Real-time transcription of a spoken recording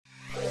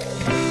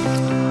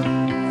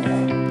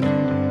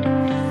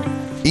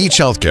Each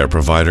healthcare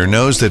provider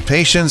knows that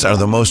patients are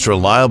the most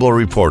reliable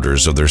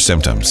reporters of their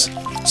symptoms.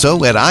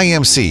 So at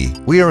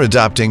IMC, we are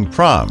adopting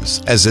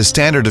PROMs as a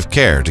standard of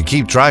care to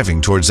keep driving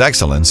towards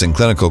excellence in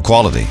clinical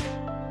quality.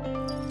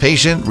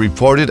 Patient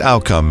Reported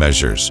Outcome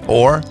Measures,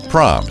 or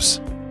PROMs,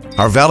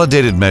 are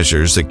validated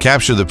measures that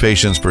capture the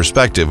patient's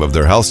perspective of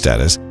their health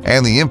status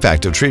and the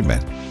impact of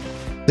treatment.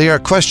 They are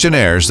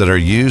questionnaires that are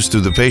used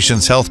through the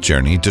patient's health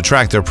journey to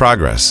track their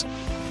progress.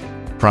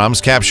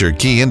 PROMs capture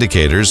key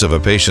indicators of a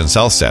patient's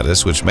health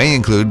status, which may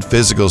include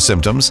physical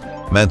symptoms,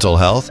 mental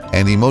health,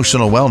 and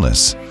emotional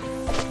wellness.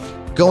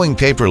 Going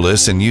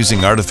paperless and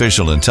using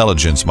artificial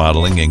intelligence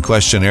modeling and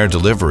questionnaire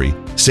delivery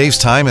saves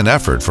time and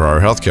effort for our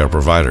healthcare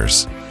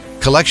providers.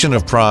 Collection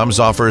of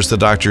PROMs offers the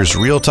doctors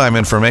real-time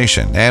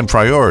information and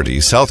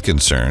priorities health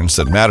concerns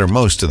that matter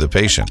most to the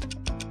patient.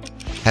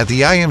 At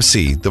the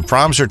IMC, the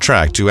PROMs are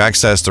tracked to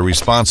access the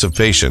response of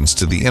patients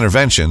to the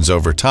interventions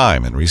over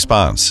time and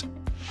response.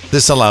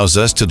 This allows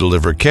us to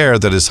deliver care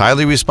that is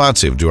highly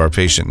responsive to our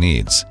patient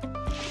needs.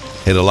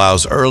 It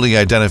allows early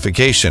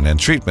identification and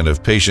treatment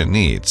of patient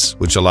needs,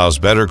 which allows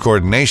better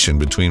coordination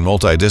between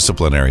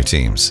multidisciplinary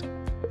teams,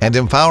 and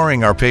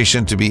empowering our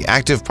patient to be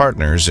active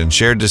partners in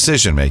shared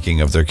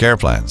decision-making of their care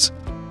plans.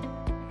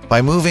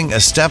 By moving a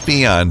step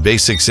beyond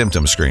basic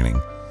symptom screening,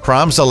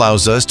 PROMs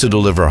allows us to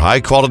deliver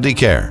high-quality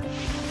care.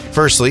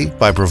 Firstly,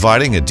 by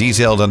providing a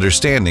detailed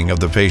understanding of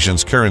the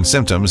patient's current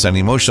symptoms and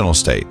emotional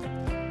state.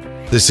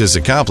 This is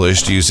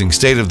accomplished using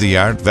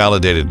state-of-the-art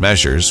validated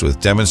measures with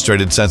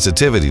demonstrated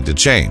sensitivity to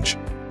change,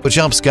 which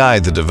helps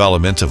guide the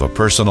development of a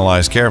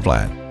personalized care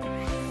plan.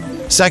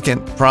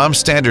 Second, PROMs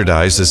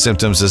standardize the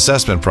symptoms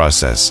assessment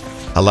process,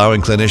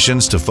 allowing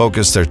clinicians to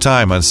focus their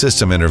time on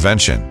system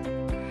intervention.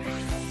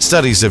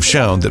 Studies have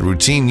shown that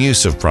routine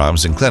use of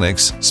PROMs in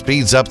clinics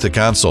speeds up the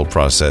consult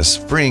process,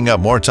 freeing up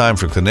more time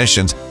for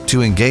clinicians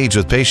to engage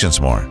with patients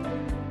more.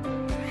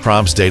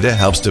 PROMs data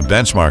helps to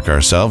benchmark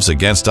ourselves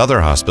against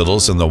other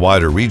hospitals in the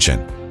wider region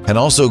and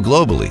also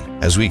globally,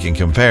 as we can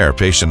compare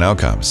patient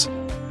outcomes.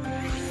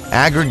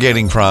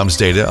 Aggregating PROMs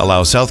data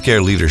allows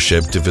healthcare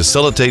leadership to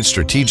facilitate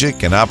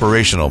strategic and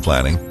operational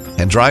planning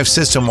and drive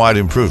system-wide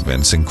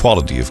improvements in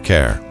quality of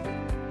care.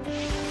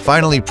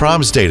 Finally,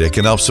 PROMs data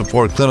can help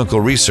support clinical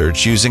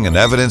research using an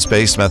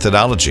evidence-based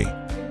methodology.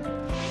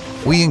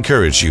 We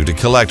encourage you to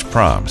collect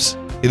PROMs.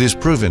 It is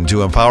proven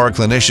to empower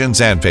clinicians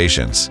and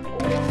patients.